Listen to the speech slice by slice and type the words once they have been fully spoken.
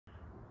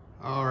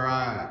All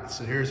right,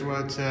 so here's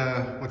what's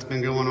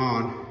been going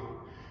on.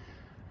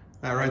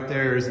 That right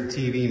there is the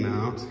TV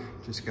mount.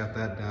 Just got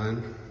that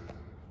done.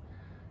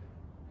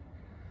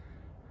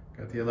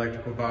 Got the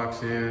electrical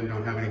box in,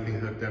 don't have anything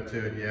hooked up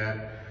to it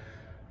yet.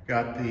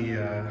 Got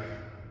the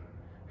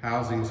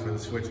housings for the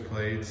switch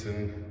plates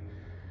and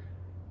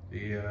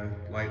the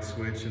light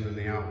switch and then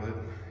the outlet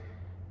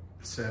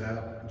set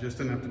up,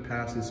 just enough to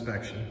pass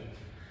inspection.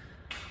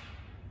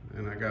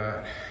 And I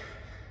got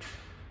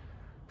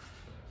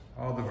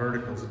all the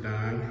verticals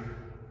done.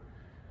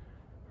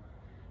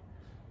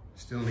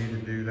 Still need to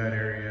do that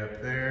area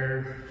up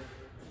there.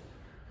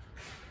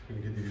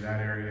 Need to do that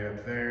area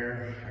up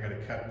there. I gotta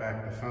cut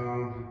back the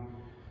foam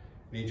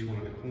in each one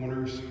of the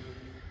corners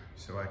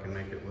so I can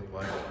make it look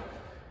like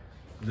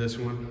this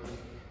one.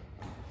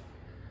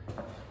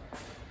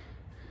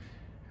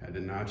 Had to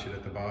notch it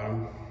at the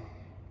bottom.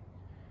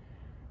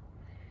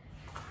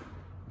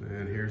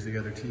 And here's the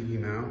other TV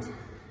mount.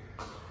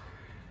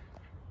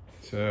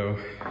 So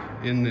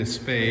in this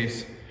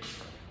space,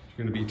 there's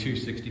gonna be two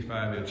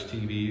 65-inch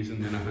TVs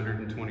and then a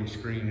 120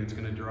 screen that's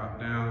gonna drop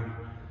down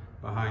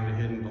behind the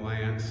hidden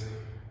valance.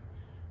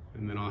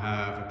 And then I'll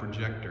have a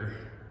projector.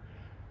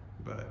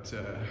 But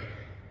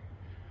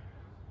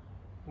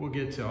we'll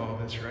get to all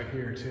this right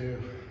here too.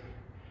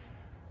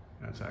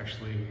 That's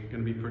actually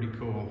gonna be pretty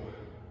cool.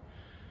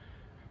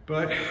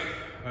 But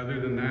other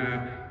than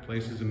that,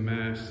 place is a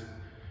mess.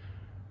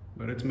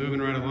 But it's moving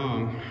right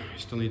along. I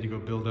still need to go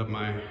build up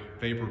my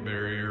vapor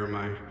barrier,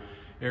 my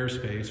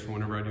airspace for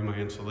whenever I do my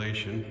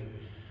insulation.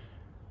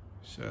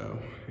 So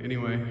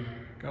anyway,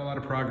 got a lot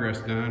of progress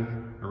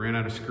done. I ran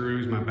out of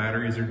screws, my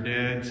batteries are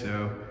dead,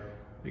 so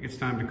I think it's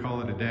time to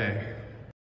call it a day.